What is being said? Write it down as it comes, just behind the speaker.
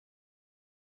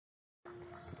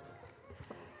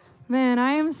Man,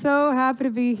 I am so happy to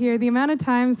be here. The amount of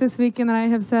times this weekend that I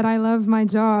have said I love my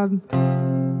job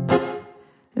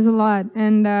is a lot.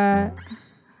 And I'm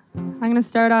going to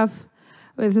start off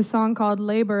with a song called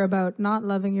Labor about not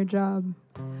loving your job.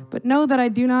 But know that I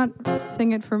do not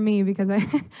sing it for me because I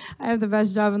have the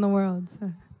best job in the world.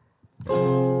 So.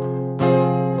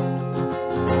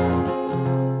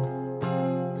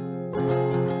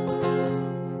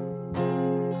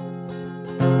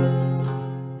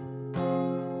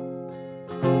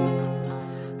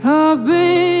 I've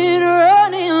been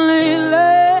running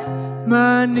lately,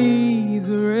 my knees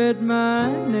are at my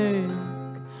neck.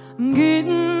 I'm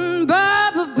getting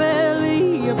by my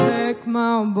belly, I packed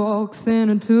my box and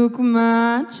I took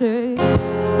my check.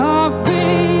 I've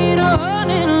been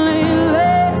running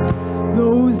lately,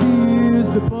 those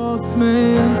years the boss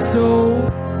man stole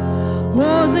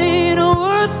wasn't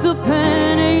worth the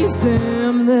pennies.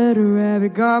 Damn, that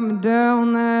rabbit got me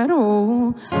down that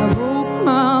hole. I broke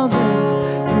my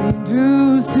back, paid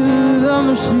dues to the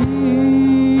machine.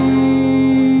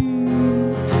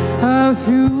 I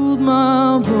fueled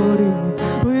my body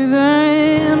with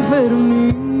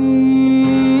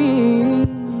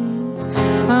amphetamines.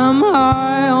 I'm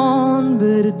high on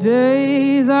better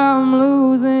days, I'm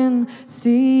losing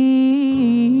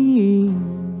steam.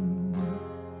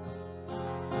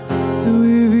 So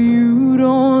if you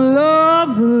don't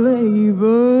love the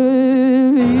labor,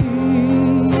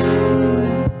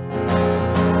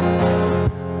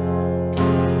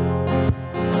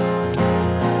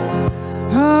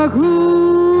 I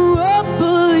grew up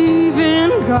believing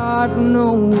God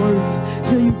no worth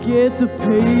till you get the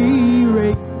pay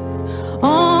raise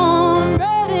on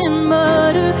bread and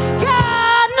butter.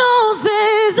 God knows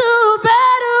there's a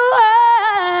better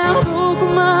way. I broke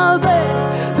my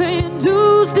back, paying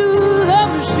dues to the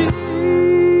machine.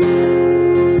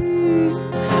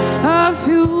 I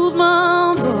fueled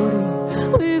my body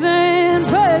with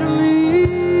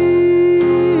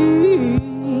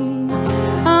amphetamine.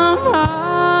 I'm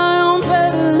high on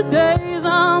better days,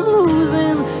 I'm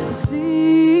losing steam.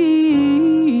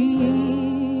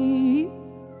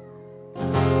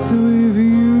 So if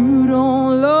you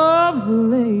don't love the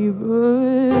labor,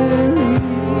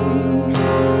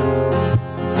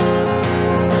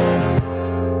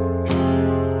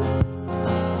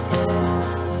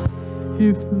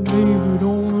 if the labor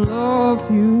don't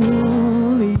love you,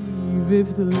 leave.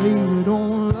 If the labor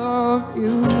don't love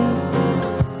you,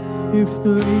 if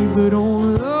the labor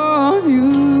don't love you,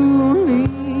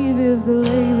 leave. If the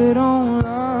labor don't